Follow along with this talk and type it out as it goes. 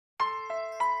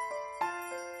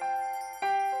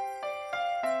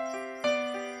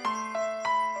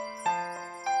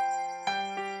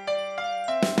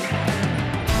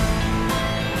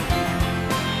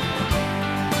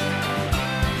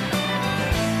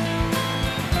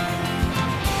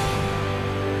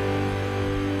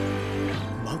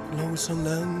上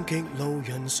兩極路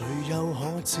人，誰又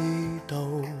可知道？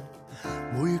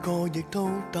每個亦都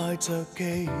帶着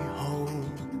記號。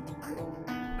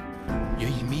若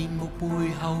然面目背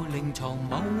後另藏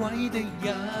某位的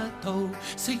一套，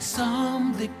悉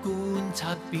心的觀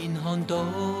察便看到。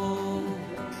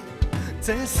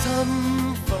這身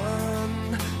份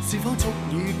是否足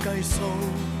以計數？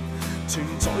存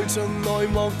在像內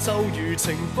幕就如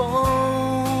情報。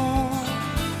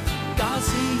假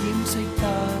使掩飾得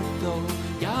到，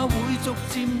也會逐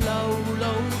漸流露，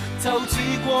就似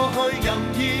過去任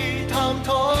意探討。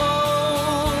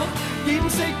掩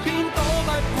飾偏躲不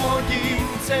過驗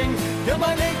證，讓敗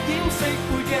力掩飾背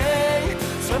景，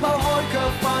想拋開卻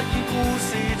發現故事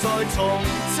在重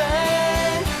整。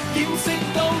掩飾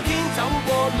當天走過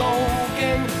路徑，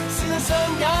事實上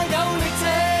也有歷證，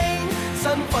身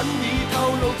份已透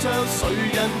露着誰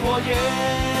人和影。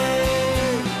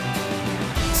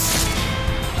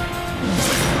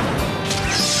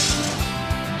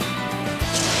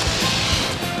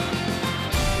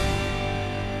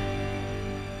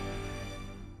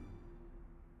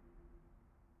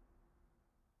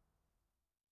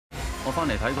我翻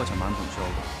嚟睇過尋晚盤數，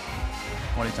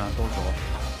我哋賺多咗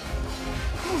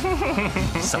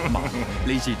10萬，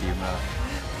呢次掂啦！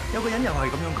有個人又係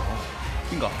咁樣講，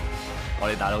邊個？我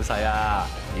哋大老細啊！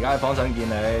而家喺房想見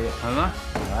你，係咩？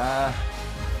係啊，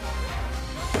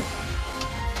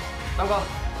三哥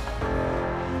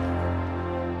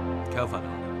 ，Kelvin 啊，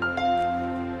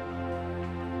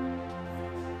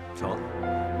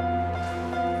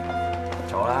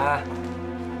坐啦。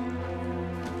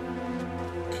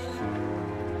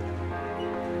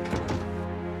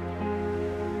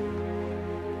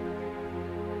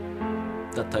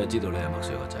一睇就知道你係麥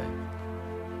Sir 個仔，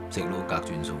食老格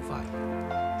轉數快。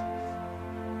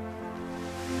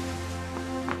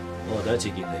我係第一次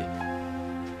見你，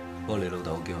不過你老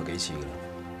豆見我幾次㗎啦。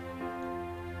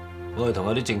我係同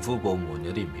有啲政府部門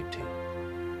有啲唔協調，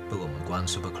不過唔關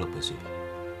Super Club 嘅事。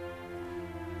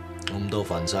咁多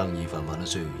飯生意，飯都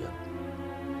需要人，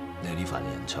你係呢飯嘅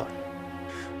人才。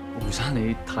胡生，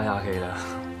你太客氣啦！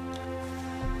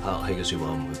客氣嘅説話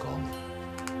我唔會講。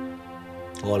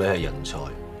我話你係人才，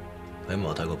起碼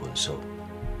我睇過盤數，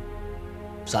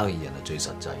生意人係最實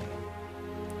際嘅。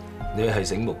你係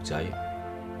醒目仔，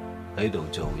喺度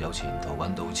做有前途，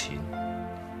揾到錢，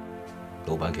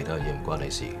老闆其他嘢唔關你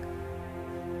事，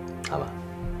係嘛？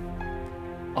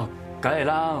哦，梗係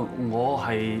啦，我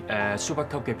係Super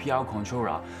Club 嘅 PR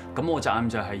Controller， 咁我責任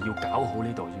就係要搞好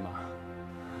呢度啫嘛。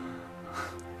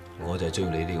我就係追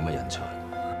你啲咁嘅人才。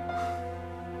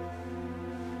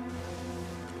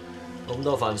咁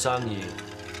多飯生意，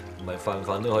唔係飯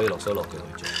飯都可以落手落腳去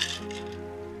做。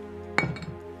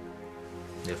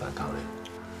呢飯靠你。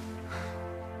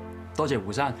多謝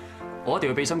胡生，我一定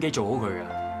要俾心機做好佢嘅。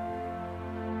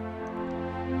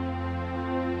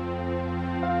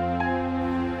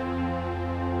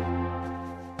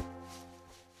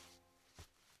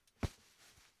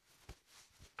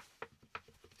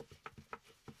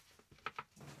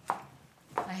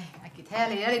睇下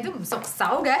你啊，你都唔熟手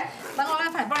嘅，等我咧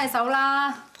翻嚟幫你手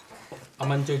啦。阿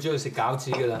敏最中意食餃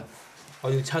子噶啦，我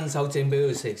要親手整俾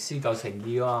佢食，先夠誠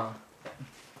意啊！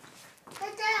姐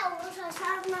姐又會拆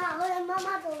衫啦，我哋媽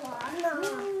媽度玩啊！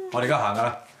我哋而家行噶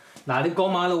啦。嗱，你過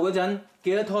馬路嗰陣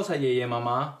記得拖實爺爺嫲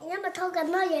嫲。而家咪拖緊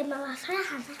咯，爺爺嫲嫲，快啲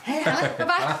行係啊，拜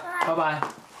拜。拜拜。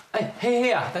誒，希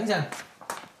希啊，等陣，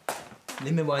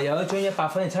你咪話有一張100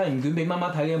分嘅測驗卷俾媽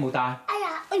媽睇嘅，有冇帶？哎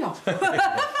呀，哎呦，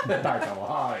大頭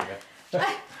蝦嚟嘅。誒，呢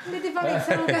啲幫你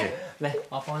收嘅。嚟，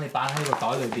我幫你擺喺個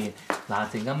袋裏邊。嗱，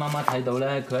陣間媽媽睇到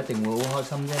咧，佢一定會好開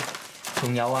心啫。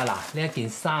仲有啊，嗱，呢一件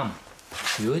衫，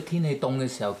如果天氣凍嘅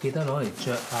時候，記得攞嚟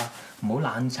着啊，唔好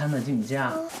冷親啊，知唔知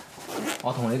啊？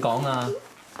我同你講啊，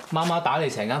媽媽打理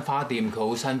成間花店，佢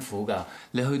好辛苦㗎。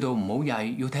你去到唔好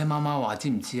曳，要聽媽媽話，知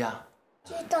唔知啊？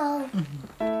知道。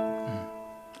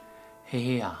希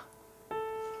希啊，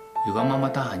如果媽媽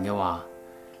得閒嘅話，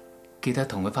記得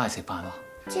同佢翻去食飯喎。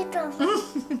知道。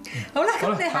好啦，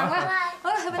咁你行啦。好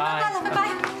啦，去揾媽媽啦，拜拜。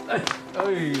哎呦，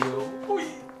媽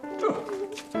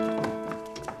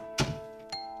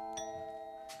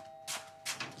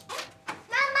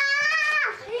媽，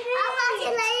我發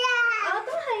現你啊！我都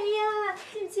係啊，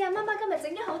知唔知啊？媽媽今日整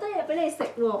咗好多嘢俾你食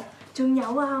喎，仲有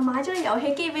啊，買咗個遊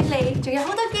戲機俾你，仲有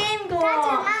好多 game 㗎喎。多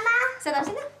謝媽媽。食啖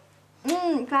先啦。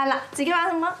快啦，自己玩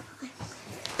好唔好？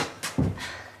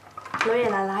老爺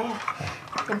奶奶啊，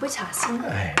飲杯茶先。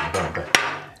唉，唔該唔該。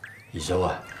二嫂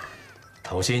啊，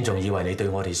頭先仲以為你對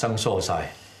我哋生疏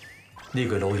晒，呢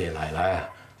句老爺奶奶啊，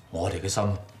我哋嘅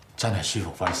心真係舒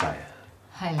服翻晒啊！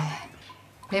係咧，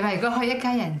你話如果可以一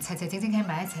家人齊齊整整喺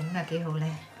埋一齊咁啊幾好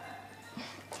咧？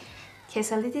其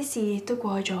實呢啲事都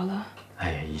過去咗啦。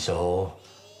唉，二嫂，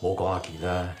冇講阿傑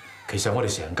啦。其實我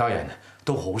哋成家人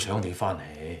都好想你翻嚟。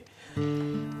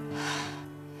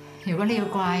如果你要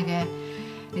怪嘅，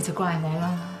你就怪我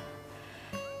啦。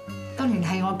當年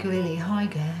係我叫你離開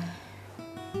嘅，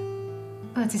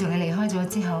不過自從你離開咗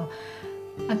之後，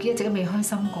阿傑一直都未開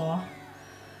心過。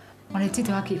我哋知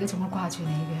道阿傑都仲會掛住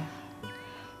你嘅，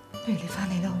不如你翻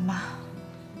嚟啦，好嗎？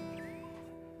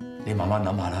你慢慢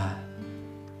諗下啦。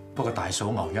不過大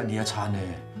嫂牛一呢一餐咧，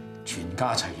全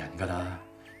家齊人㗎啦，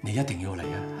你一定要嚟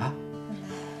啊！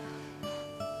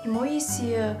唔好意思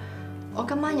啊，我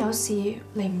今晚有事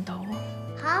嚟唔到。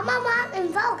嚇，媽媽，你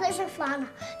唔翻屋企食飯啊？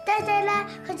爹爹咧，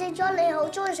佢整咗你好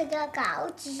中意食嘅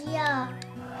餃子啊！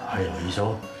係啊，二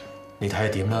嫂，你睇下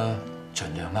點啦，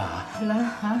盡量啦嚇。係啦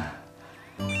嚇。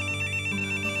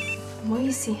唔好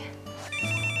意思。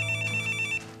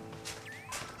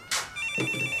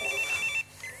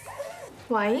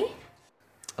喂？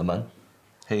阿文，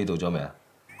希到咗未啊？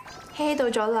希到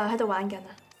咗啦，喺度玩緊啊。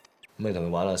咁你同佢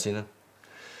玩下先啦。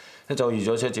一早預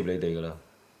咗車接你哋㗎啦。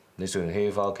你送完希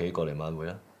希翻屋企過嚟晚會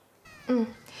啦。嗯，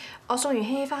我送完希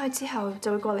希翻去之後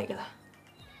就會過嚟㗎啦。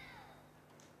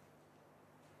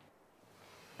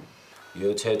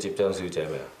預咗車接張小姐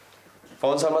未啊？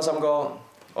放心啦，森哥，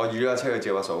我預咗架車去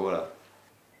接阿嫂㗎啦。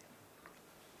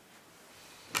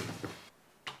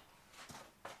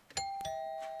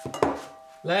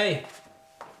嚟，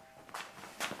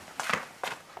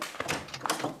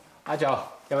阿 Jo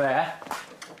入嚟啊！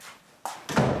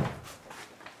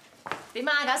點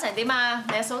啊？搞成點啊？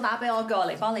你阿嫂打俾我，叫我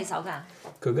嚟幫你手㗎。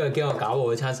佢梗係驚我搞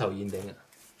我嗰餐壽宴定啊！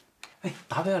誒，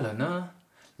打俾阿倫啦。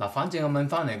嗱，反正阿敏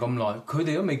翻嚟咁耐，佢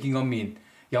哋都未見過面，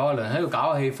有阿倫喺度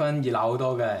搞下氣氛，熱鬧好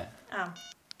多嘅。啱。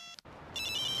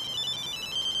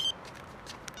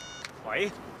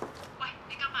喂？喂，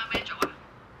你今晚有咩做啊？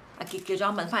阿傑叫咗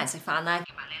阿敏翻嚟食飯啦，叫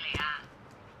埋你嚟啊！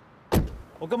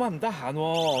我今晚唔得閒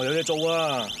喎，有嘢做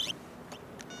啊。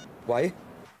喂？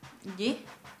咦？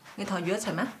你同佢一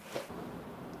齊咩？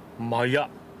唔係啊，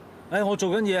我做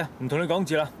緊嘢，唔同你講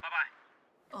字啦。拜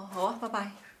拜。哦，好啊，拜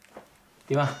拜。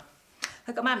點啊？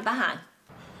佢今晚唔得閒。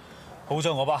好彩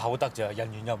我把口得咋，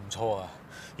人緣又唔錯啊。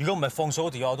如果唔係放數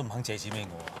嗰條友，我都唔肯借錢俾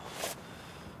我啊。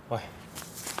喂，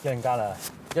一陣間啊，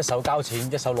一手交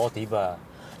錢，一手攞碟啊！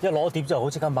一攞碟之後好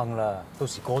即刻掹啦，到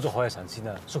時過咗海嘅神仙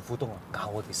啊，叔父東啊教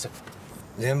我哋識。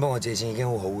你肯幫我借錢已經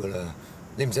好好噶啦，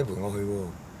你唔使陪我去喎。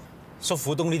叔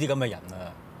父東呢啲咁嘅人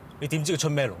啊，你點知佢出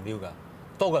咩龍料㗎？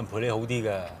多個人陪你好啲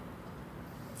㗎。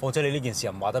況且你呢件事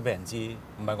又唔話得俾人知，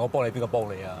唔係我幫你，邊個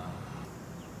幫你啊？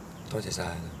多謝晒。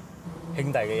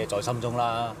兄弟嘅嘢在心中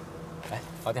啦。嚟，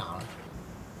快啲行啦！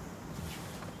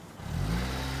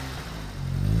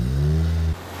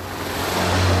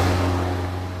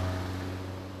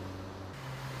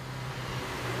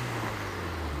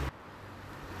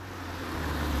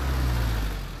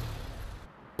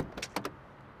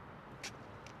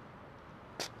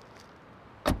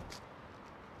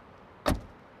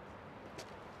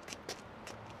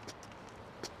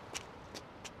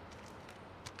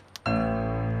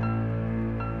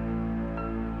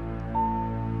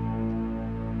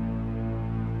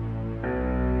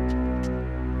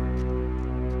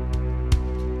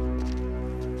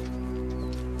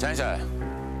陳 Sir，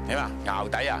 點啊？淆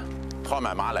底啊？開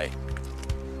埋馬嚟？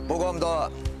冇講咁多啦，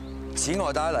錢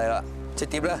我帶嚟啦，隻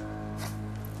碟咧？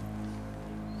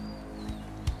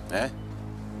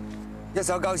一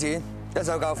手交錢，一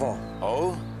手交貨。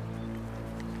好，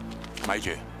咪住。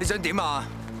你想點啊？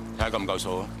睇下夠唔夠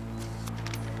數啊？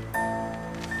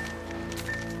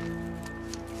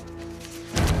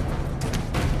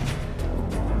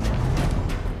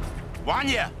玩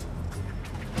嘢啊！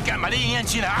夾埋啲影印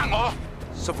錢嚟呃我！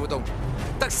叔父東，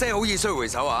得些好易須回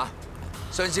首啊！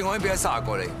上次我已經俾咗30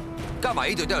個你，加埋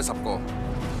呢度都有10個，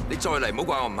你再嚟唔好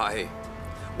怪我唔客氣。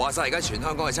話晒而家全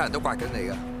香港嘅差人都刮緊你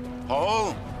㗎。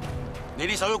好，你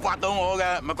啲手都刮到我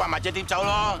嘅，咪刮埋隻碟走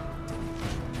咯。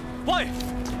喂，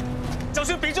就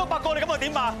算俾咗100個你咁又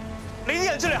點啊？你啲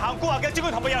人出嚟行沽下嘅，只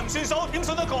管頭咪又唔算數，點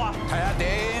數得過啊？睇下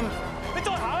點？你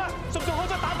再行啊，仲可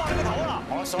再打爆你個頭啊！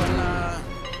我信啦。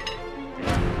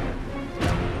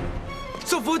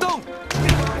叔父東，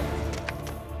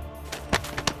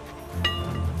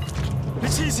你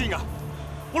黐線㗎！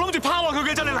我諗住拋下佢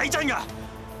嘅啫，你嚟真㗎？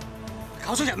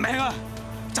搞出人命啊！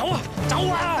走啊！走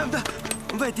啊！得唔得？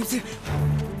咁不如碟先。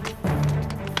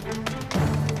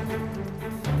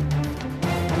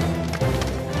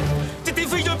隻碟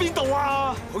飛咗去邊度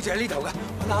啊？好似喺呢頭㗎，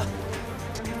揾下。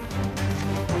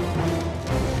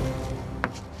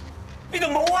呢度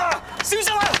冇啊！小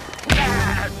心啊！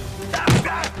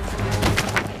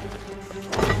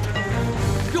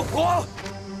喐我！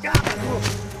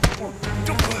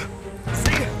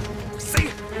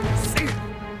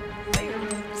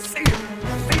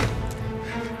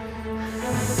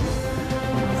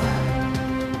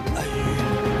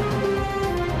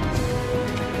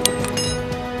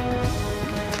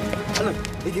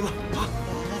你點啊？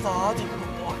我打電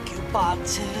話叫白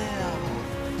車啊！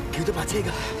叫咗白車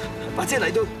㗎，白車嚟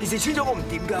到電視穿咗我唔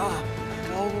掂㗎，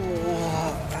救我啊！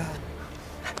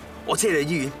我車你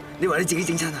去醫院，你話你自己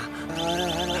整親啊？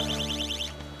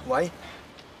喂，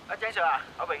阿鄭 Sir 啊，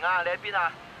阿榮啊，你喺邊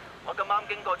啊？我咁啱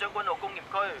經過將軍澳工業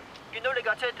區，見到你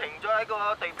架車停咗喺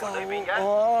個地盤裏邊嘅，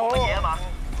冇乜嘢啊嘛？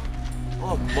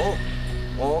哦，冇，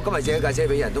我今日借一架車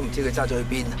俾人都唔知佢揸咗去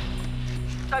邊。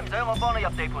使唔使我幫你入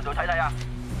地盤度睇睇啊？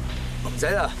唔使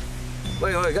啦，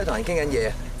喂，我而家同人傾緊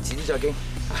嘢，遲啲再傾。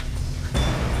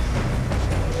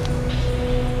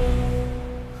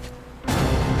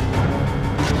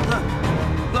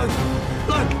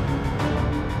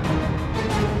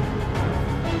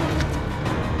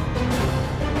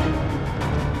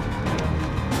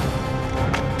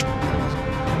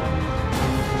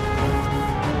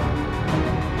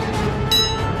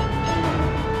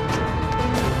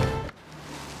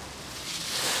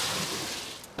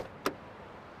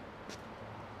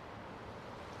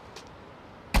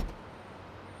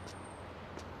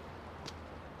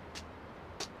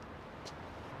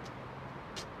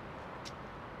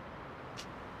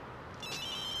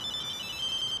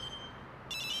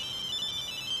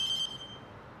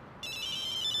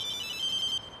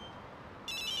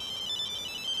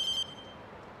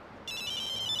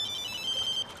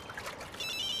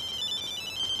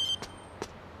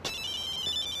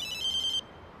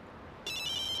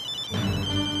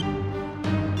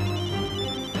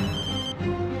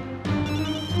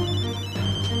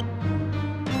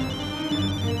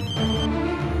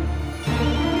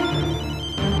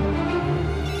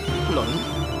來。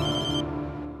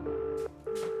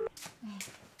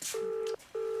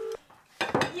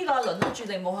阿倫都注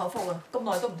定冇口福啊！咁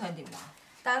耐都唔聽電話。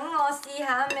等我試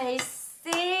下味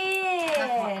先。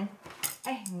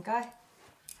誒唔該。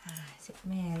唉，食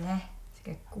咩咧？食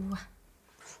隻菇啊。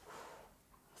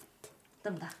得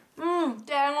唔得？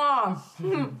正喎。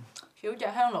少隻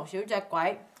香爐，少隻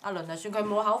鬼。阿倫就算佢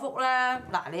冇口福咧，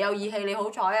嗱你有義氣，你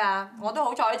好彩啊！我都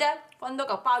好彩啫，分多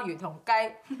嚿鮑魚同雞。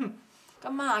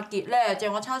今晚阿傑咧借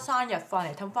我叉生日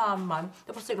飯嚟氹翻阿敏，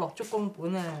都不惜落足功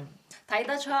本啊！睇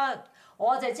得出，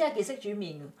我就知阿傑識煮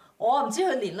麵嘅，我唔知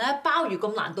佢連咧鮑魚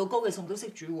咁難度高嘅餸都識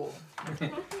煮喎。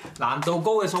難度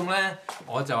高嘅餸咧，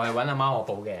我就係揾阿媽學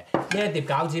補嘅。呢一碟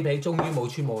餃子皮終於冇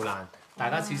穿冇爛，大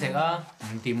家試食啦！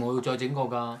唔掂我要再整過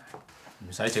㗎。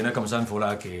唔使整得咁辛苦啦，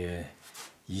傑。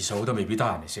二嫂都未必得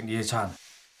閒嚟食呢一餐，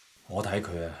我睇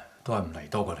佢啊，都係唔嚟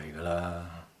多過嚟㗎啦。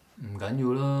唔緊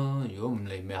要啦，如果唔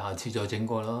嚟咪下次再整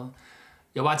過咯。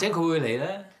又或者佢會嚟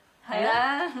咧？係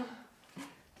啦。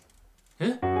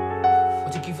誒，我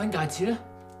隻結婚戒指咧？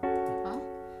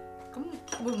咁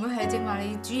會唔會係正話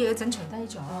你煮嘢嗰陣除低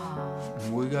咗啊？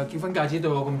唔會㗎，結婚戒指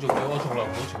對我咁重要，我從來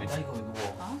唔會除低佢㗎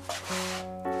喎。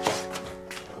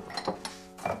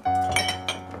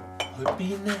去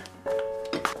邊咧？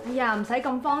哎呀，唔使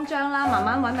咁慌張啦，慢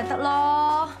慢揾咪得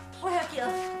咯。喂，阿傑啊，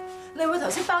你會頭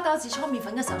先包餃子搓麵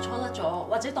粉嘅時候搓甩咗，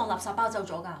或者當垃圾包走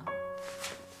咗㗎？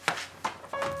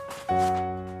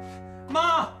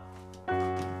媽，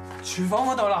廚房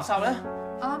嗰度垃圾咧？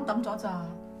啱啱抌咗咋？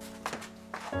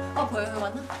我陪佢去揾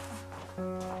啦。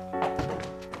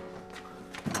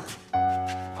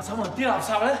阿嬸話啲垃圾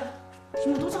咧，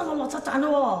全部都裝落垃圾站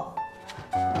咯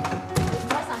唔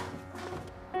該晒。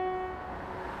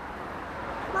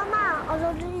媽媽，我攞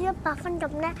咗100分咁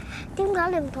叻，點解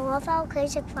你唔同我翻屋企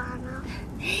食飯啊？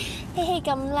希希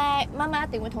咁叻，媽媽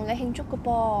一定會同你慶祝㗎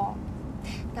噃。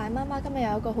但係媽媽今日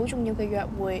有一個好重要嘅約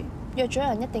會，約咗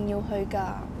人一定要去㗎。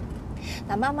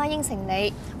嗱，媽媽應承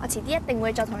你，我遲啲一定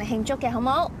會再同你慶祝嘅，好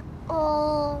冇？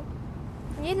哦。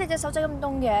咦，你隻手仔咁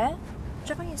凍嘅？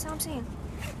着翻件衫先。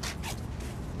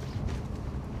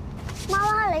媽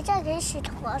媽，你真係幾時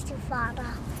同我食飯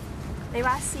啊？你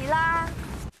話事啦。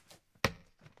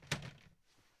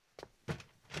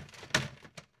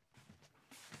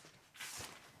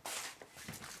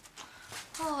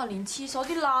啊！連廁所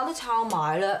啲罅都摷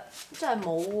埋啦，真係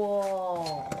冇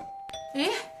喎。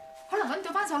咦？可能揾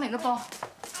到翻上嚟嘞噃。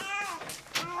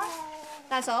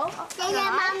大嫂，謝謝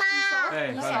媽媽。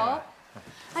二嫂，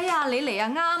哎呀，你嚟啊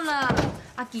啱啦！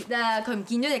阿傑啊，佢唔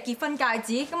見咗隻結婚戒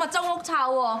指，咁啊周屋摷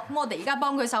喎，咁我哋而家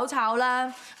幫佢手摷啦。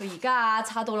佢而家啊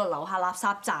摷到落樓下垃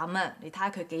圾站啊，你睇下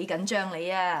佢幾緊張你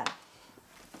啊！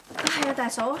係啊，大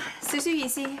嫂，少少意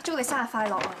思，祝你生日快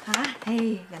樂啊！嚇，唉，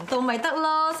人到咪得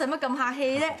咯，使乜咁客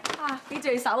氣啫？啊，幾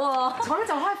聚手喎！坐啦，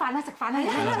就開飯啦，食飯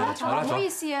啦，坐啦，唔好意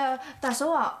思啊，大嫂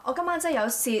話我今晚真係有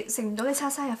事，食唔到你叉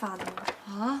生日飯啊！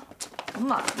嚇，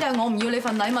咁啊，因為我唔要你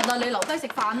份禮物啊，你留低食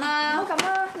飯啦。唔好咁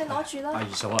啦，你攞住啦。阿二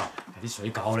嫂啊，啲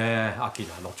水餃咧，阿傑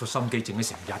啊落咗心機整咗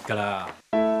成日㗎啦。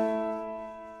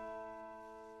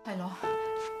係咯，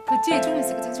佢知你中意食，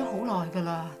整咗好耐㗎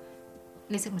啦。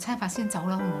你食完餐飯先走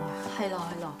啦，好唔好啊？係咯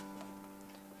係咯。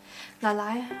奶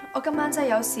奶，我今晚真係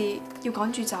有事要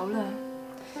趕住走啦，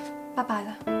拜拜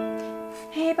啦。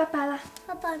嘿，拜拜啦。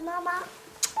拜拜，媽媽。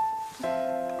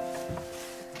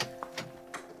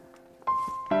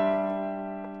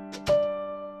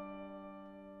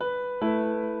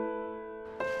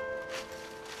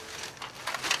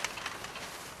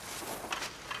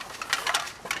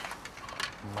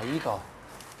唔係呢個，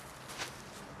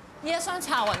呢一箱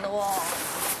茶雲咯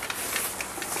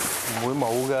唔會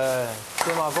冇嘅。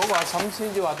正話嗰個阿嬸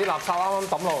先至話啲垃圾啱啱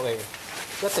抌落嚟，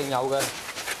一定有嘅。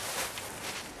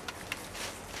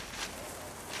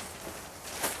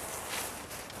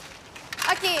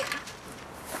阿傑，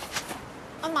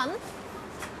阿敏，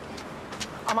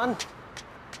阿敏，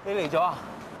你嚟咗啊？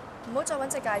唔好再揾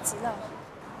隻戒指啦，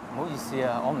唔好意思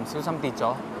啊，我唔小心跌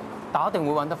咗，但我一定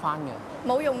會揾得翻嘅。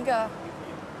冇用㗎，呢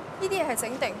啲嘢係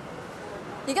整定。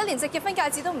而家連隻結婚戒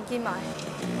指都唔見埋，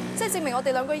即係證明我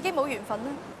哋兩個已經冇緣分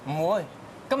啦。唔會，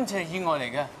今次係意外嚟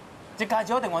嘅，隻戒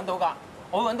指一定揾到㗎，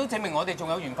我會揾到證明我哋仲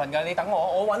有緣分㗎。你等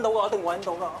我揾到㗎，我一定揾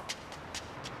到㗎。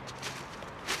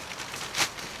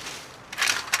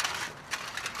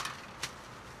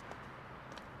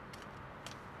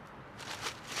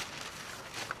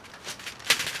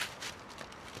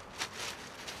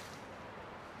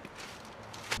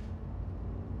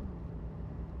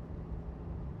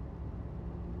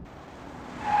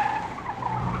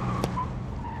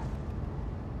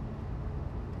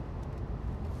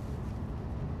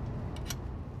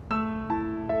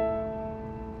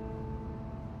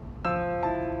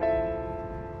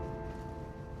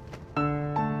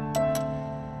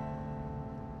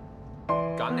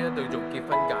揀呢一對做結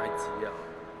婚戒指啊，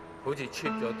好似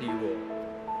cheap 咗啲喎。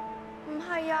唔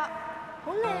係啊，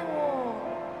好靚喎！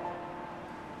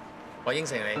我應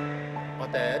承你，我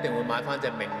第日一定會買翻隻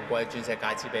名貴鑽石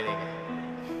戒指俾你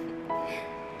嘅。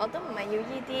我都唔係要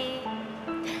呢啲，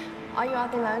我要我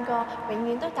哋兩個永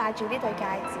遠都戴住呢對戒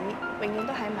指，永遠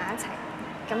都喺埋一齊，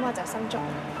咁我就心足。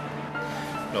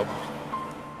老婆。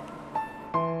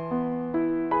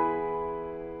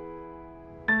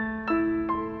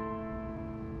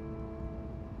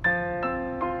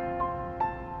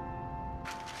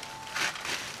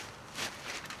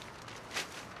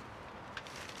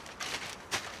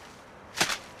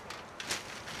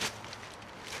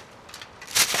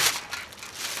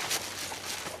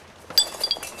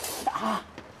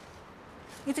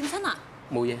你整親啊？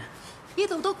冇嘢。呢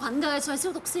度都菌㗎，再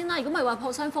消毒先啦。如果唔係話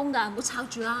破傷風㗎，唔好抄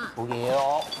住啦。冇嘢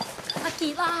咯。阿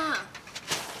傑啊，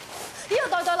呢度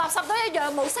袋袋垃圾都一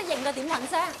樣冇適應嘅，點揾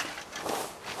啫？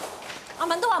阿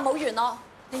敏都話冇緣咯，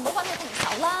你唔好揾佢停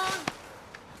手啦。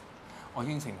我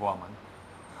應承過阿敏，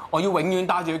我要永遠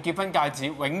戴住佢結婚戒指，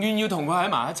永遠要同佢喺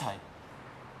埋一齊。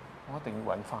我一定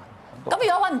要揾翻。咁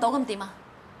如果揾唔到咁點啊？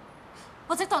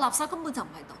或者袋垃圾根本就唔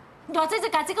喺度，又或者隻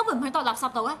戒指根本唔喺袋垃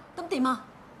圾度咧，咁點啊？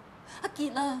阿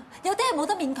傑啊，有啲係冇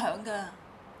得勉強㗎，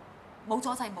冇咗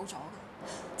就係冇咗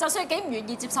㗎。就算係幾唔願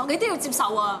意接受，你都要接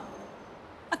受啊！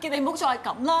阿傑，你唔好再係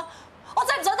咁啦，我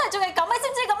真係唔想睇仲係咁，你知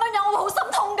唔知咁樣樣我會好心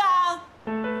痛㗎？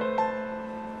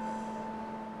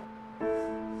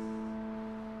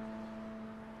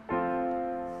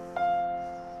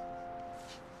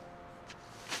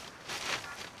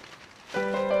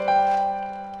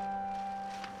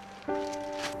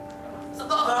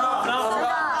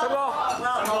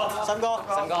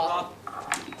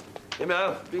點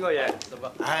樣？邊個贏？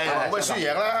唉，冇乜輸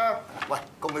贏啦。喂，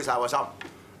恭喜晒喎，心！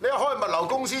你一開物流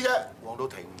公司啫，旺到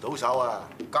停唔到手啊！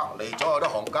隔離咗有啲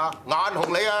行家眼紅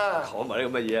你啊！講埋啲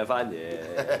咁嘅嘢啊，番爺。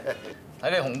睇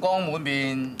你紅光滿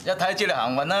面，一睇知你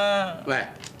行運啦。喂，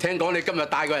聽講你今日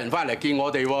帶個人翻嚟見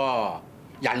我哋喎，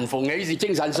人逢喜事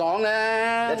精神爽咧。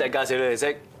一陣介紹你哋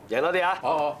識，贏多啲啊！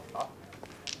好。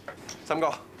森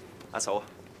哥，阿嫂。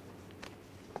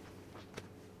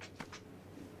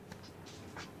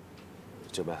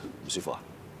做咩？唔舒服啊？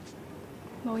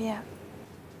冇嘢。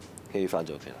希翻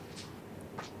咗屋企啦。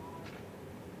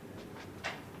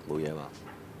冇嘢嘛？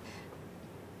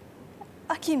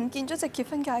阿傑唔見咗隻結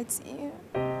婚戒指，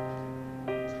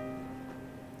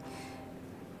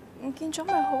唔見咗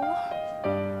咪好咯，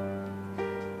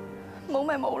冇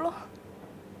咪冇咯。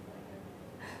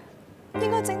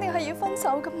應該整定係要分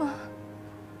手㗎嘛？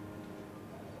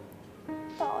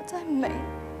但我真係唔明，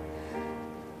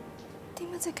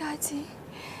點解隻戒指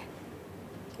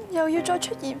又要再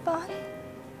出現返，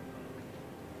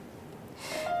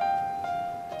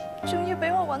仲要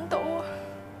俾我揾到啊！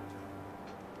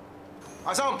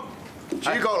阿心，主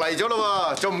角嚟咗啦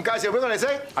喎，仲唔介紹俾我哋識？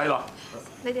係咯。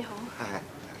你哋好。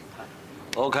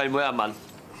我契妹阿敏。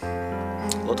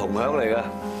我同鄉嚟㗎，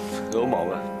佢好忙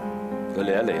啊，佢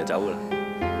嚟一嚟就走㗎啦。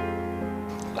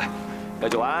嚟，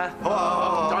繼續玩啊！好啊，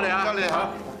好，走你啊，走你啊！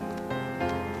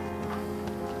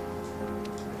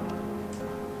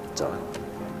走啦，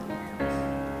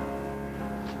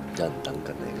有人等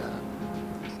緊你㗎，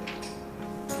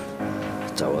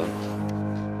走啊！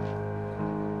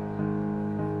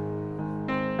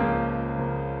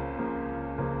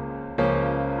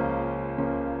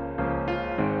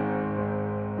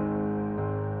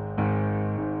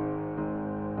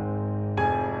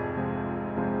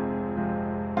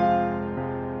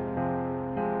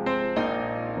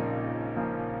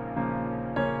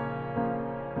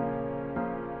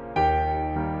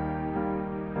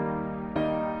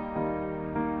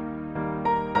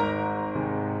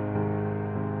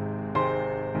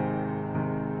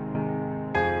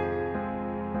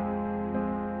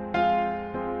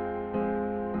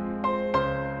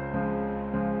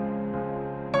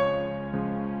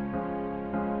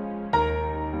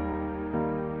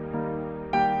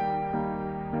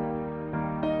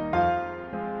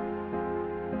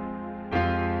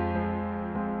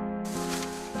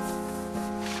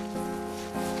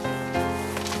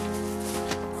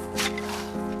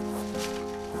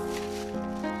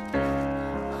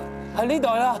係呢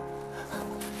袋啦，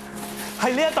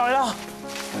係呢一袋啦。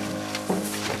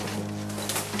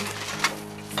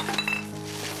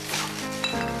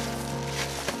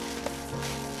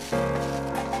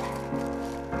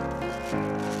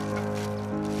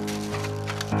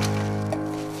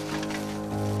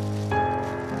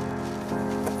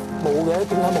冇嘅，點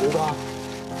解冇㗎？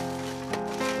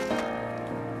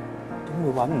點會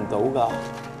揾唔到㗎？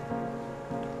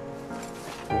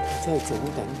真係整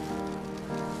定。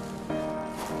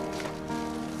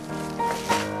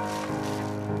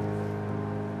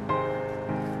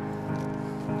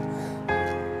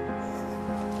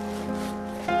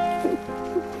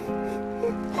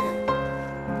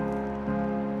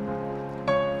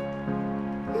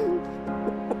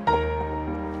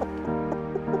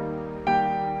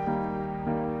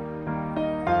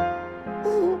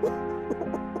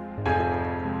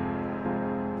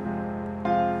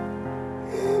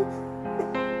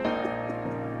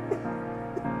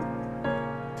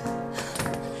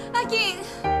阿傑，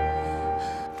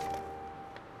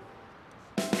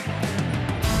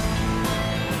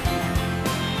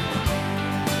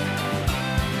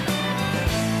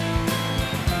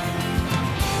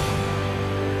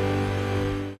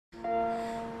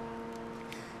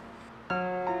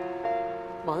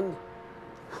文，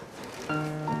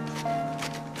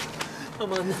阿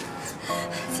文，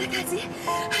隻戒指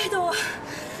喺度啊！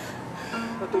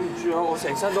對唔住啊，我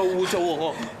成身都污糟啊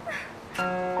我。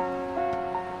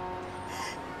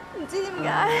唔知點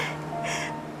解，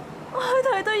我開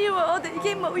頭都以為我哋已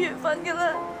經冇緣分㗎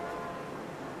啦，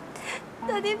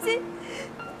但係點知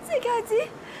隻戒指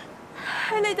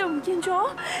喺你度唔見咗，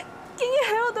竟然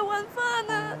喺我度揾翻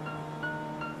啊！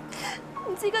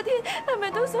唔知嗰天係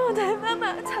咪都想我哋翻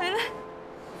埋一齊咧？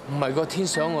唔係個天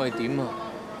想我哋點啊，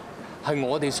係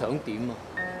我哋想點啊！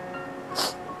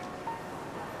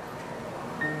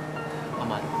阿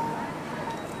文，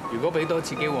如果俾多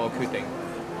次機會我決定，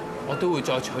我都會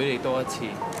再娶你多一次，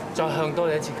再向多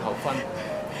你一次求婚。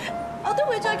我都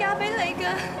會再嫁俾你㗎。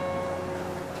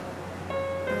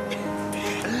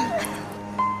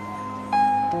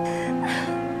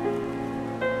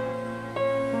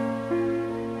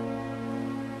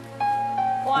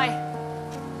喂，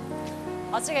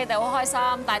我知你哋好開心，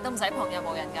但係都唔使旁人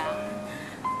無人㗎。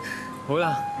好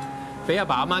啦，俾阿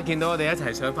爸阿媽見到我哋一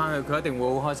齊上翻去，佢一定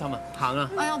會好開心啊！行啦。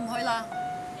哎呀，唔去啦。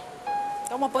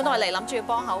咁我本來嚟諗住要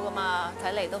幫口㗎嘛，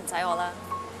睇嚟都唔使我啦。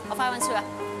我翻去溫書啦，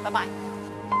拜拜。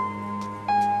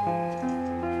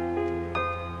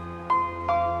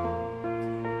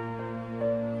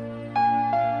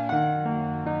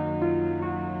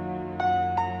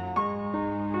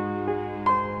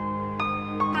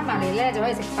翻埋嚟咧就可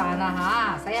以食飯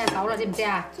啦嚇，洗下手啦，知唔知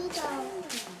啊？知道。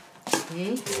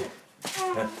咦？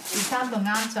件衫仲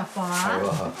啱着啩？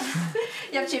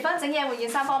入廚房整嘢換件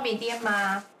衫方便啲啊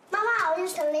嘛。媽媽，我要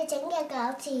食你整嘅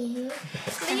餃子。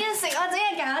你要食我整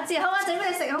嘅餃子，好啊，整俾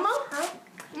你食好冇？好。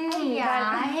哎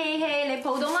呀，希希，你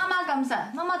抱到媽媽咁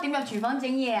實，媽媽點入廚房整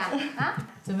嘢啊？啊？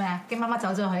做咩啊？驚媽媽走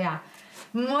咗去啊？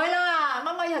唔會啦，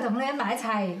媽媽以後同你喺埋一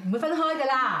齊，唔會分開噶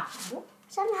啦。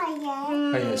真係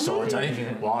嘅。哎呀，傻仔，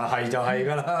話係就係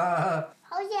㗎啦。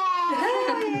好嘢！好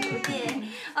嘢！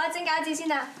我整餃子先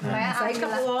啦。唔係啊，唔使急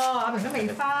喎，阿明都未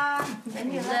翻。唔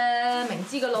緊要啦，明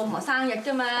知個老婆生日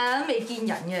㗎嘛，都未見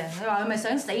人嘅，你話佢咪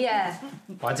想死啊？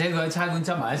或者佢喺差館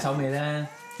執埋一手尾咧，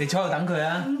你坐喺度等佢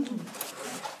啊！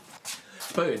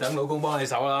不如等老公幫你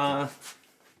手啦。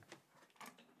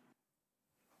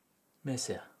咩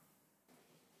事啊？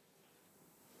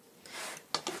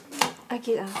阿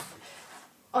傑啊，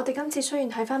我哋今次雖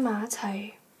然喺翻埋一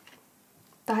齊，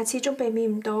但係始終避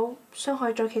免唔到傷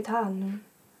害咗其他人啊。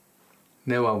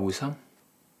你話胡心？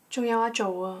仲有阿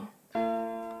做啊，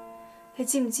你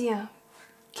知唔知啊？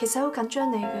其實好緊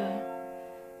張你嘅，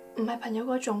唔係朋友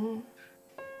嗰種。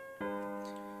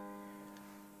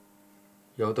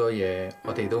有好多嘢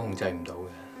我哋都控制唔到嘅。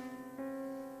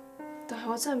但係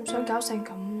我真係唔想搞成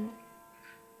咁。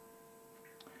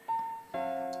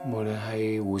無論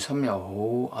係胡心又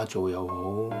好，阿做又好，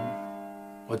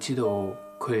我知道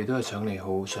佢哋都係想你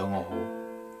好，想我好。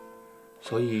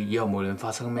所以以後無論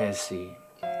發生咩事，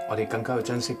我哋更加要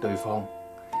珍惜對方。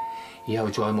以後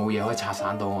再冇嘢可以拆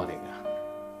散到我哋㗎。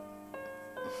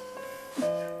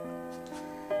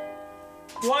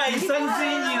喂，新鮮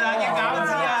熱辣嘅餃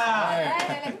子啊！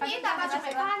咦，大伯仲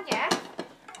未翻嘅？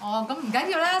哦，咁唔緊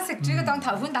要啦，食住個當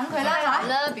頭款等佢啦嚇。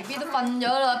啦 ，B B 都瞓咗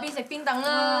啦，邊食邊等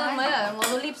啦，咪啊我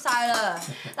都 lift 曬啦。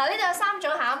嗱，呢度有3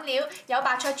種餡料，有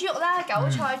白菜豬肉啦、韭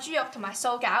菜豬肉同埋素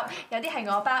餃，有啲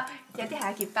係我包，有啲係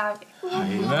阿傑包嘅。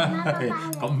係咩？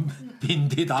咁邊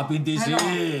啲打邊啲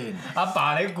先？阿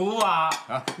爸你估話，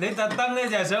你特登咧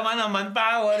就係想揾阿敏包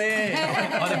嗰啲，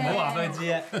我哋唔好話俾佢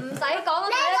知啊。唔使講都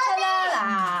睇得出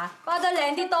啦，嗱，包得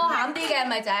靚啲多餡啲嘅，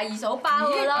咪就係二嫂包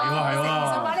㗎咯。食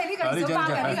二嫂包，你呢個二嫂包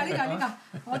㗎，呢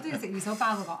個，我都要食二嫂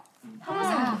包嗰個。好唔好食？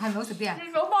係咪好食啲啊？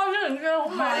二嫂包真係嘅，好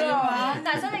味啊！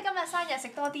大嫂你今日生日食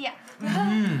多啲啊！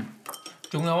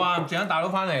仲有啊，陣間大佬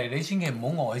翻嚟，你千祈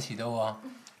唔好遲到喎。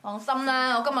放心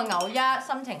啦，我今日牛一，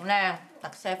心情靚，特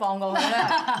赦放過去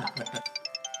啦。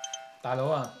大佬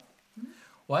啊，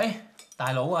喂，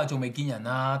大佬啊，仲未見人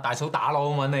啊？大嫂打佬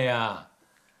揾你啊！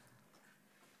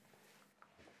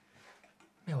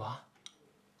咩話？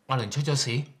阿倫出咗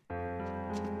事？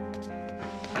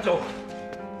阿做。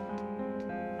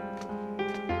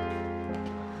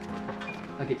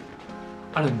阿傑，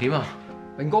阿倫點啊？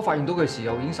明哥發現到佢嘅時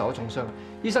候已經受咗重傷，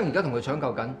醫生而家同佢搶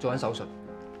救緊，做緊手術。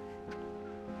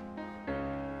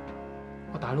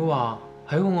我大佬話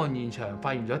喺兇案現場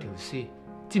發現咗一條屍，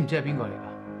知唔知係邊個嚟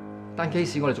㗎？單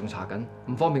case 我哋仲查緊，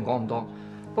唔方便講咁多。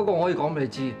不過我可以講俾你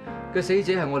知，嘅死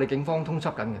者係我哋警方通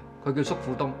緝緊嘅，佢叫叔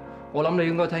父東，我諗你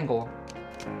應該聽過。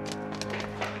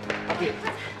阿傑，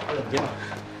阿倫點啊？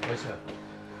偉 Sir，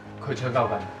佢搶救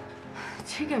緊。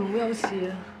千祈唔好有事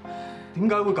啊！點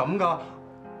解會咁㗎？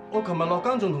我琴日落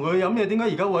間仲同佢飲嘢，點解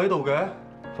而家會喺度嘅？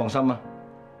放心啊，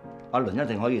阿倫一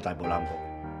定可以大步攬過。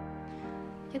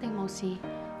一定冇事，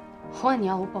好人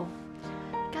有好報。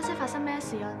家姐發生咩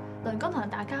事啊？倫哥同人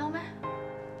打交咩？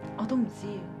我都唔知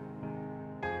啊。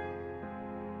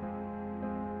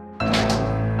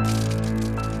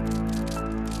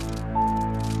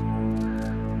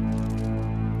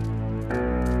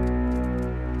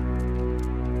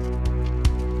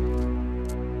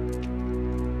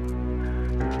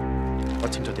我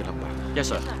簽咗啲 number。Yes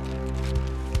sir。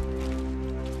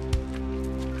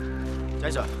仔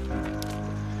Sir，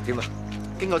點啊？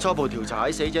經過初步調查，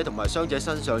喺死者同埋傷者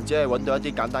身上只係揾到一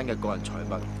啲簡單嘅個人財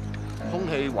物，兇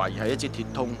器懷疑係一支鐵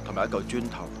通同埋一嚿磚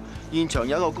頭。現場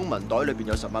有一個公文袋，裏邊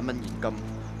有10萬蚊現金，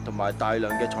同埋大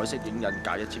量嘅彩色影印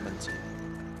假1000蚊紙。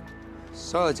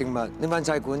所有證物拎翻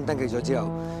差館登記咗之後，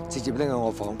直接拎去我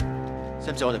房。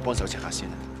使唔使我哋幫手 check 下先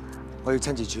啊？我要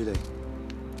親自處理。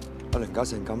阿倫搞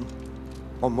成咁，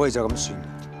我唔可以就咁算。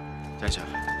仔 Sir，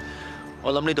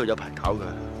我諗呢度有排搞㗎，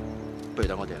不如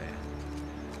等我哋嚟。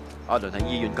阿倫喺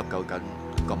醫院急救緊，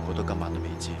過唔過到今晚都未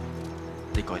知。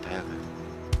你過去睇下佢。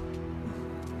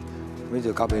呢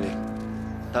度交俾你。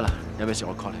得啦，有咩事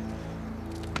我 call 你。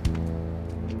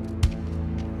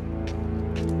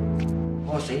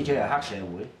嗰個死者係黑社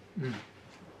會。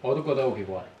我都覺得好奇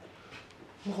怪。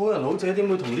好人好姐點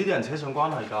會同呢啲人扯上關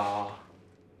係㗎？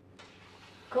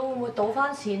佢會唔會賭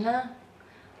翻錢咧？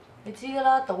你知㗎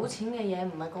啦，賭錢嘅嘢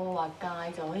唔係個個話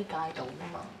戒就可以戒到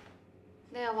㗎嘛。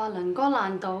你又話倫哥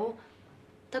爛賭，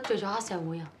得罪咗黑社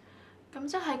會啊？咁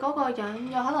即係嗰個人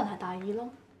有可能係大耳窿。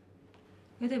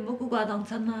你哋唔好估怪當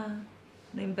真啦！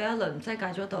你唔俾阿倫真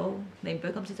係戒咗賭，你唔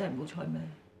俾今次真係唔好彩咩？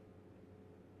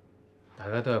大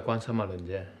家都係關心阿倫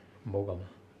啫，唔好咁。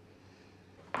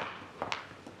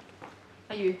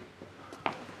阿宇，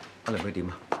阿倫佢點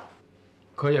啊？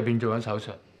佢喺入邊做緊手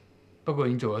術，不過已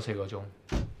經做咗4個鐘。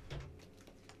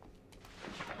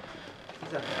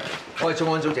我係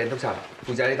重案組鄭督察，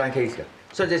負責呢單 case 嘅。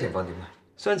傷者情況點啊？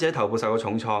傷者頭部受過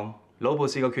重創，腦部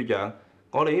試過缺氧，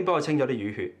我哋已經幫佢清咗啲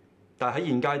淤血，但係喺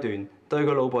現階段對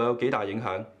佢腦部有幾大影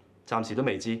響，暫時都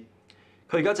未知。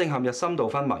佢而家正陷入深度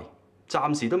昏迷，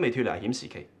暫時都未脫離危險時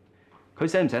期。佢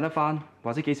醒唔醒得翻，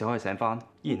或者幾時可以醒翻，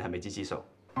依然係未知之數。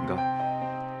唔該。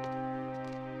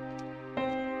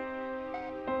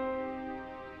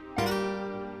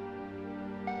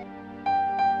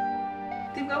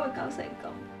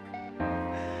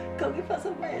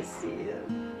事啊！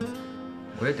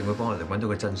我一定會幫阿倫揾到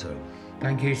個真相。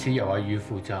單 case 由阿宇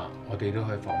負責，我哋都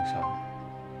可以放心。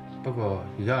不過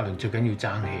而家阿倫最緊要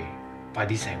爭氣，快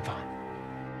啲醒返。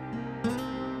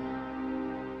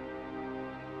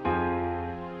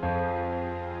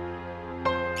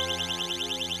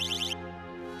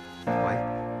喂，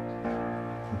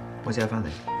我即刻翻嚟，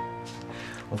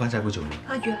我翻差館做嘢。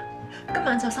阿月啊，今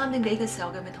晚就3點幾嘅時候，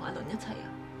嘅咪同阿倫一齊啊？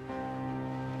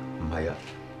唔係啊，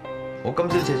我今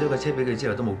朝借咗架車俾佢之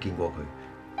後都冇見過佢。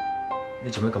你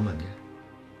做咩咁問嘅？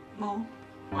冇，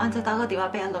我晏晝打個電話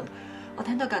俾阿倫，我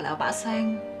聽到隔離有把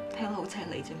聲，聽到好似係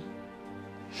你啫。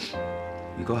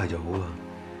如果係就好啊。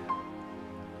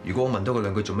如果我問多佢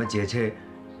兩句做乜借車，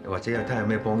又或者又睇下有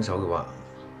咩幫手嘅話，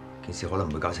件事可能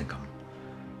唔會搞成咁。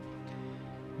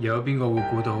又有邊個會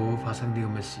估到發生啲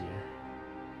咁嘅事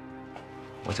咧？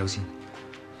我走先。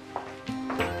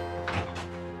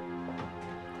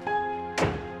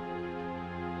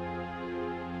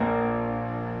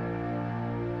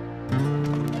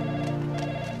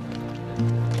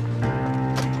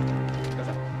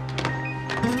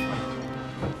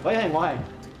喂，係我係。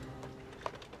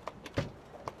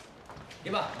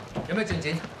點啊？有咩進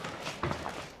展？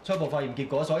初步化驗結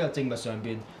果，所有證物上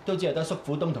邊都只係得叔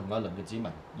父東同阿倫嘅指紋，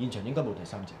現場應該冇第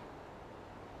三者。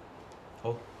好，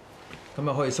咁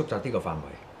啊可以縮窄呢個範圍。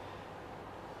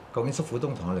究竟叔父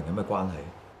東同阿倫有咩關係？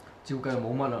照計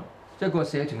冇乜啦，一個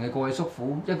社團嘅過去叔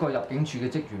父，一個入境處嘅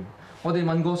職員。我哋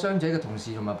問過傷者嘅同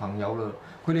事同埋朋友啦，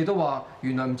佢哋都話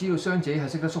原來唔知道傷者係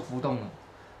識得叔父東啊。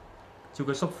照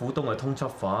佢叔父東係通緝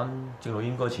犯，正路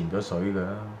應該潛咗水嘅，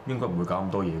應該唔會搞咁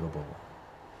多嘢嘅噃。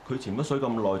佢潛咗水咁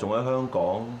耐，仲喺香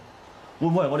港，會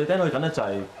唔會係我哋盯佢緊得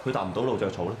滯，佢搭唔到路著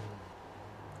草咧？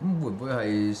咁會唔會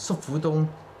係叔父東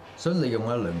想利用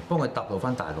阿倫幫佢搭路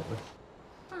翻大陸咧？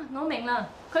啊，我明啦，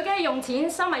佢梗係用錢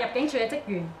收埋入境處嘅職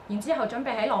員，然之後準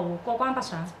備喺羅湖過關北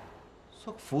上。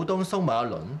叔父東收埋阿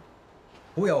倫，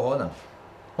好有可能。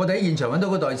我哋喺現場揾到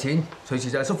嗰袋錢，隨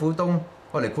時就係叔父東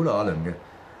攞嚟賄賂阿倫嘅。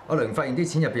阿倫發現啲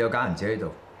錢入邊有假銀紙喺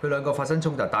度，佢兩個發生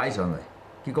衝突打起上嚟，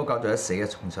結果搞到一死一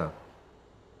重傷。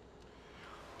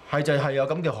係就係有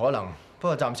咁嘅可能，不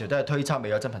過暫時都係推測，未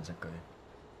有真憑實據。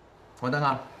講得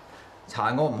啱，查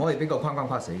案唔可以俾個框框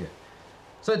框死嘅，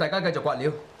所以大家繼續刮料，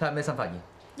睇下咩新發現。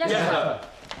一樣。阿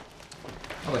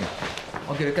榮，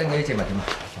我叫你跟嗰啲證物點啊？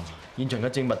現場嘅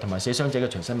證物同埋死傷者嘅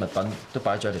隨身物品都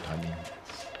擺咗喺你台面。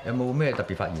有冇咩特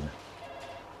別發現啊？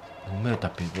冇咩特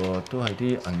別喎，都係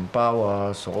啲銀包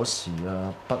啊、鎖匙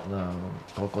啊、筆啊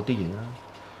嗰啲嘢啦。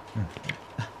嗯，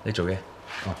你做嘅。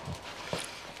哦。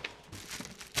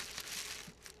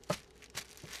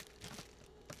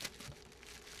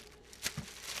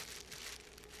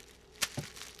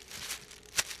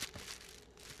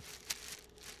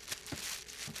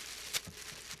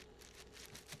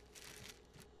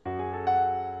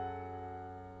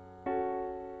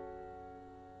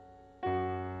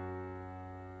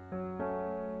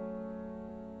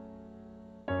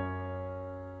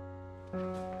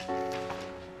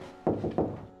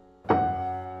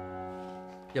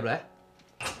入嚟。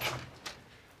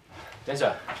鄭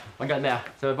Sir， 揾緊咩啊？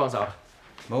使唔使幫手？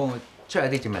冇，我出下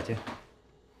啲證物啫。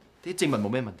啲證物冇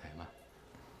咩問題嘛？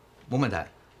冇問題。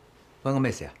關我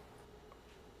咩事啊？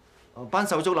班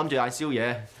手足諗住嗌宵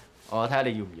夜，我睇下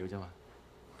你要唔要啫嘛。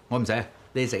我唔使，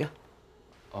你食啊。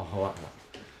哦，好啊。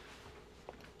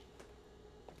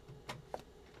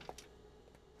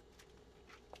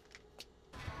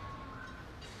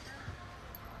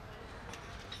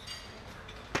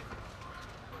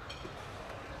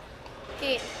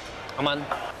傑，阿敏，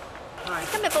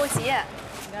今日報紙啊。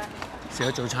唔該。食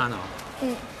咗早餐啊？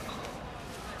嗯。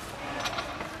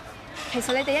其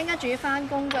實你哋一陣間仲要翻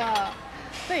工㗎，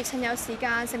不如趁有時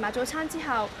間食埋早餐之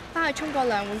後，翻去沖個涼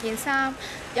換件衫，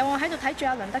有我喺度睇住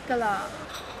阿倫得㗎啦。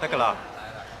得㗎啦。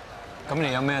咁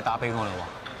你有咩打俾我啦喎？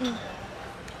嗯。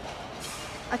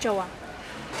阿做啊，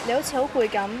你好似好攰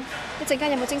咁，一陣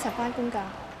間有冇精神翻工㗎？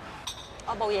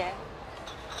我冇嘢。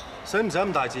使唔使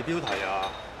咁大字標題啊？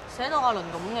寫到阿倫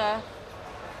咁嘅，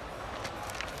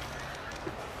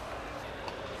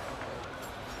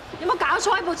有冇搞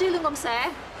錯喺報紙亂咁寫？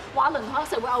話阿倫同黑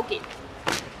社會勾結。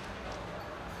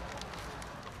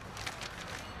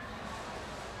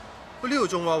呢度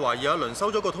仲話懷疑阿倫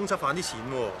收咗個通緝犯啲錢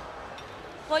喎。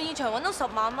話現場揾到10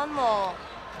萬蚊喎，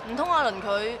唔通阿倫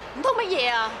佢？唔通乜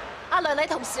嘢啊？阿倫你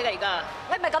同事嚟㗎，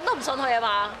你咪咁都唔信佢啊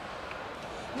嘛？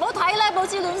唔好睇咧，報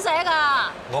紙亂寫㗎。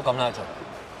唔好咁啦，做。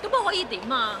咁我可以點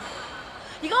啊？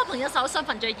而家我朋友受傷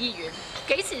瞓咗喺醫院，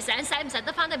幾時醒唔醒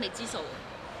得翻都未知數。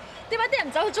點解啲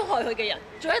人走去捉害佢嘅人，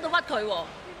仲喺度屈佢喎？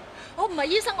我唔係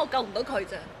醫生，我救唔到佢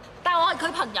咋。但係我係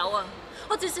佢朋友啊，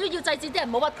我至少要制止啲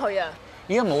人唔好屈佢啊。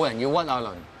而家冇人要屈阿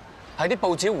倫，係啲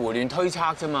報紙胡亂推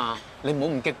測啫嘛，你唔好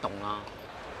咁激動啊！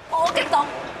我激動，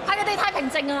係你哋太平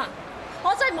靜啊！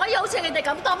我真係唔可以好似你哋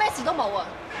咁當咩事都冇啊！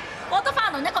我得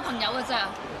翻阿倫一個朋友㗎咋，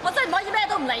我真係唔可以咩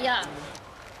都唔理啊！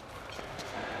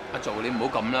阿做你唔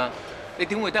好咁啦，你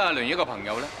點會得阿倫一個朋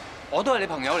友咧？我都係你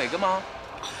朋友嚟㗎嘛！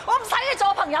我唔使你做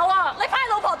我朋友啊！你翻去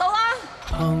老婆度啦！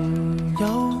朋友，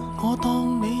我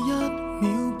當你一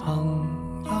秒朋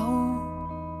友，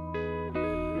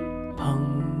朋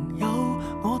友，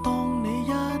我當你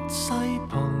一世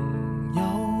朋友。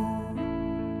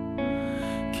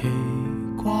奇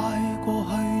怪，過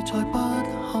去再不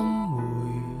堪回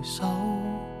首，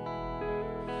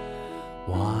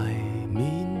懷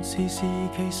緬時時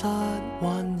其實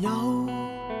還有。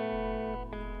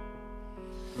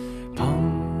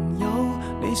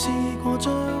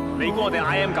你估我哋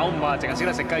IM95啊，淨係識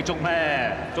得食雞粥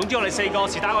咩？總之我哋4個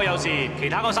是打個有事，其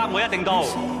他嗰3個一定到。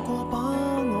試過把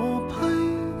我批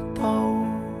鬥，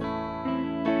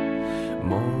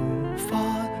無法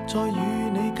再與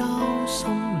你交心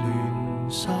聯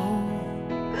手，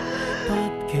畢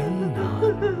竟難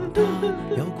得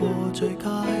有過最佳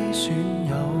損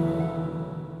友。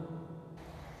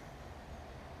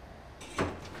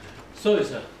Sorry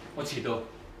sir， 我遲到。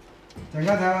陣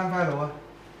間睇翻 file 啊！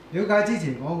了解之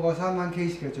前講過3單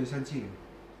case 嘅最新資料。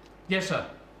Yes sir。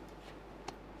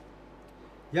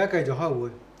而家繼續開會，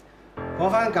講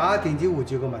翻假電子護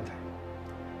照嘅問題。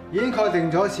已經確定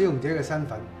咗使用者嘅身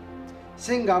份，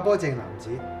新加坡籍男子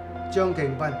張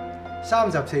敬斌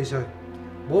，34歲，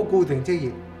冇固定職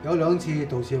業，有2次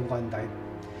盜竊案底。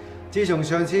自從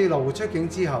上次羅湖出境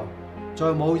之後，再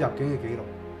冇入境嘅記錄，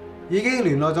已經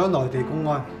聯絡咗內地公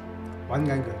安，揾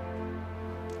緊佢。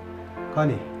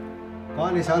Connie。講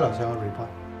下你手頭上嘅 report。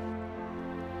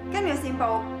根據線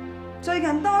報，最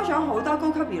近多咗好多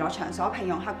高級娛樂場所聘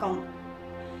用黑工。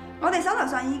我哋手頭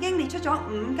上已經列出咗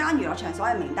5間娛樂場所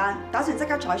嘅名單，打算即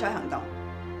刻採取行動。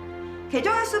其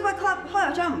中一 Super Club 開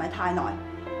咗張唔係太耐，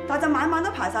但就晚晚都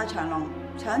排晒長龍，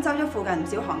搶走咗附近唔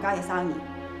少行家嘅生意。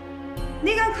呢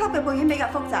間 club 嘅背景比較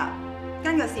複雜，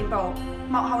根據線報，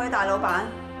幕後嘅大老闆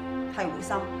係胡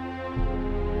森。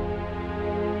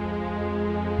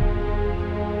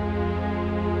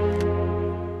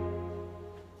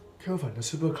Kelvin 係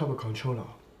Super Club 嘅 controller，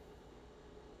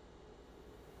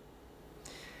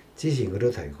 之前佢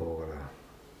都提過㗎啦，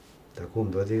但估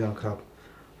唔到呢間 club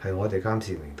係我哋監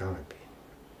視名單入邊。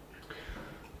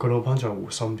個老闆就係胡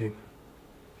森添，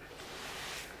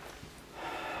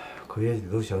佢一直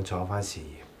都想創翻事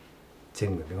業，證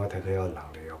明俾我睇佢有能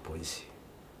力有本事，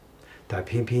但係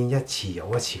偏偏一次又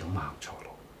一次咁行錯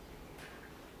路。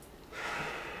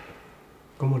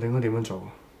咁我哋應該點樣做？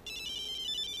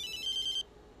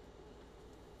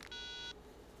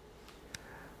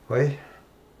喂，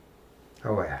阿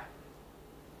維啊，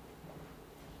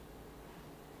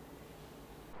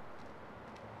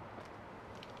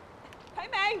啟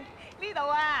明呢度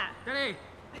啊！爹哋，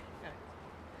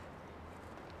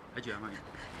睇住啊媽！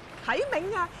啟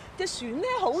明啊，隻船咧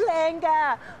好靚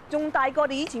㗎，仲大過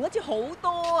你以前嗰隻好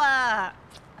多啊！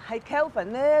係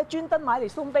Kelvin 咧專登買嚟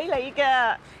送俾你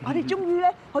㗎。我哋終於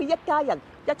咧可以一家人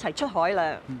一齊出海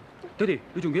啦！爹哋，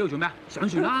你仲企喺度做咩啊？上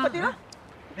船啦！快啲啦！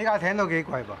呢架艇都幾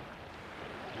貴噃。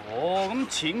哦，咁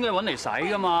錢嘅揾嚟使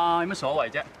㗎嘛，有乜所謂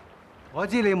啫？我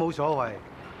知你冇所謂，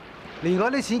連嗰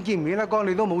啲錢見唔見得光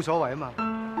你都冇所謂啊嘛。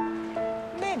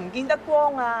咩唔見得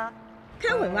光啊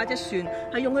 ？Kelvin 話隻船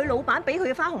係用佢老闆俾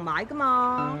佢嘅花紅買㗎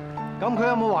嘛。咁佢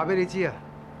有冇話俾你知啊？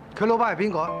佢老闆係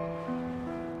邊個？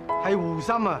係胡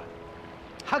森啊，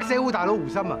黑社會大佬胡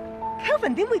森啊。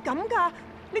Kelvin 點會咁㗎？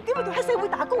你點會同黑社會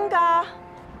打工㗎？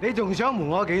你仲想瞞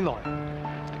我幾耐？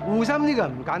胡森呢個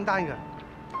人唔簡單㗎。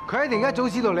佢一定一早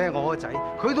知道你係我個仔，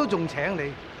佢都仲請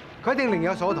你，佢一定另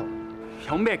有所圖。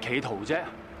有咩企圖啫？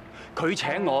佢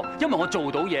請我，因為我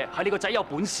做到嘢，係你個仔有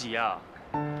本事啊！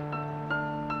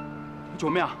你做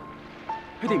咩啊？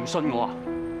你哋唔信我啊？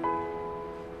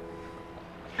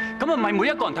咁啊，唔係每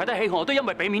一個人睇得起我，都因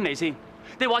為俾面你先。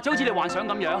你或者好似你幻想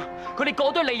咁樣，佢哋個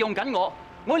個都利用緊我，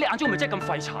我喺你眼中係咪真係咁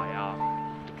廢柴啊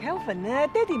 ？Kelvin 咧，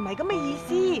爹哋唔係咁嘅意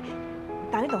思。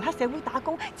但你同黑社會打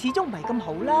工，始終唔係咁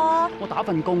好啦。我打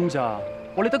份工咋，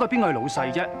我理得佢邊個係老細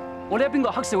啫？我理得邊個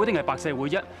係黑社會定係白社會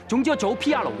啫？總之我做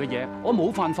PR 嘅嘢，我冇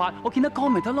犯法，我見得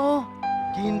光咪得咯。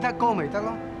見得光咪得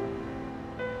咯？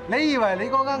你以為你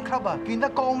嗰間 club 啊見得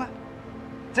光咩？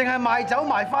淨係賣酒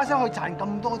賣花生可以賺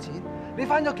咁多錢？你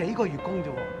返咗幾個月工啫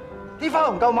喎，啲花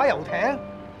唔夠買遊艇，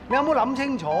你有冇諗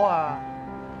清楚啊？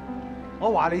我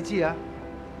話你知啊，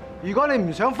如果你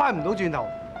唔想返唔到轉頭，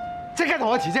即刻同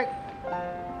我辭職。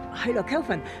係咯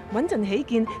 ，Kelvin， 穩陣起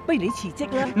見，不如你辭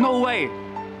職啦。No way！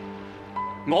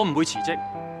 我唔會辭職，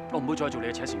我唔會再做你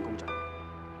嘅扯線公仔。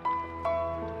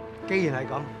既然係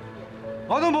咁，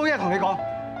我都冇嘢同你講。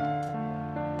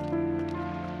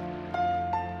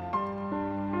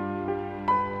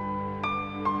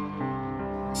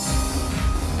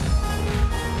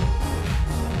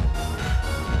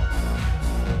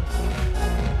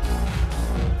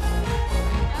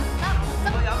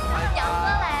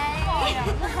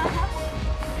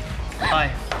係，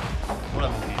好耐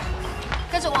冇見。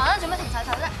繼續玩啦，做咩停晒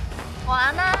手啫？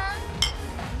玩啦！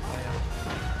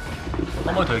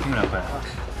可唔可以同佢傾兩句啊？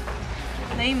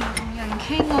你唔同人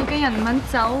傾，我驚人唔肯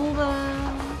走㗎。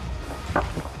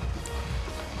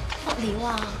乜料啊？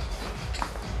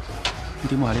你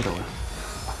點會喺呢度嘅？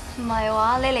唔係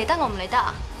話你嚟得我唔嚟得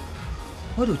啊？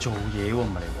我喺度做嘢喎，唔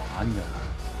係嚟玩㗎。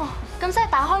哦，咁即係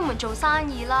打開門做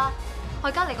生意啦。我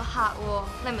而家嚟個客喎，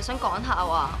你係咪想趕客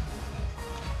啊？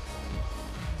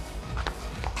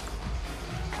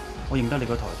我認得你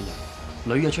嗰台啲人，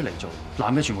女嘅出嚟做，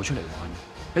男嘅全部出嚟玩。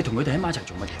你同佢哋喺埋一齊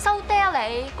做乜嘢？收爹啊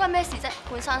你！關咩事啫？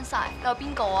半生晒，你有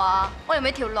邊個啊？我又唔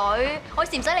係條女，我以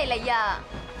前唔使理你啊！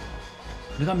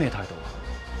你而家咩態度啊？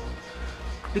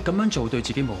你咁樣做對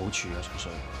自己冇好處啊，純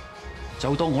粹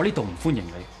就當我呢度唔歡迎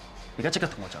你。而家即刻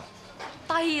同我走！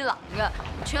低能㗎，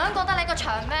全香港得你個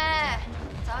場咩？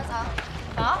走一走。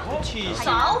嚇？遲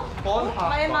手？趕客？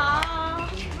係嘛？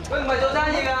喂，唔係做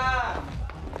生意㗎。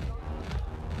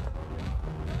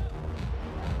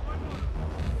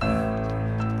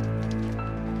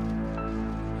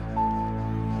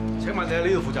請問你係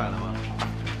呢度負責人係嘛？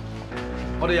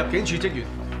我哋入境處職員，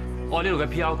我係呢度嘅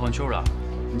PR controller，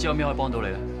唔知有咩可以幫到你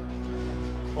咧？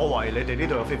我懷疑你哋呢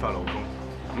度有非法勞工，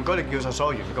唔該你叫晒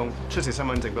所有員工出示身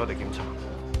份證俾我哋檢查。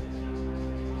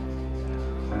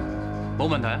冇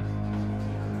問題啊！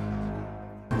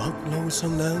陌路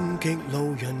上兩極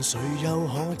路人，誰又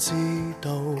可知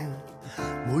道？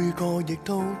每個亦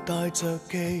都帶着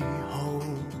記號。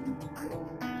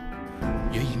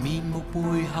若然面目背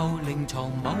後另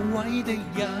藏某位的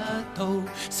一套，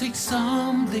悉心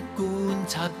的觀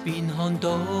察便看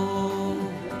到，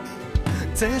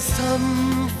這身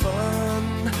份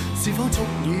是否足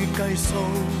以計數？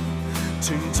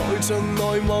存在像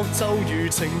內幕就如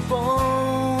情報。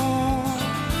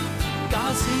假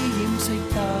使掩飾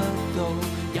得到，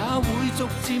也會逐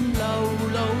漸流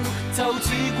露，就似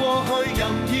過去任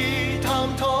意探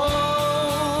討。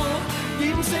掩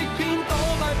飾偏躲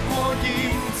不過驗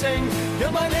證，讓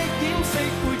敗力掩飾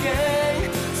背景，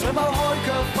想拋開卻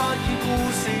發現故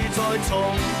事在重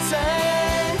整。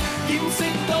掩飾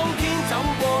當天走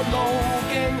過路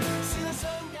徑。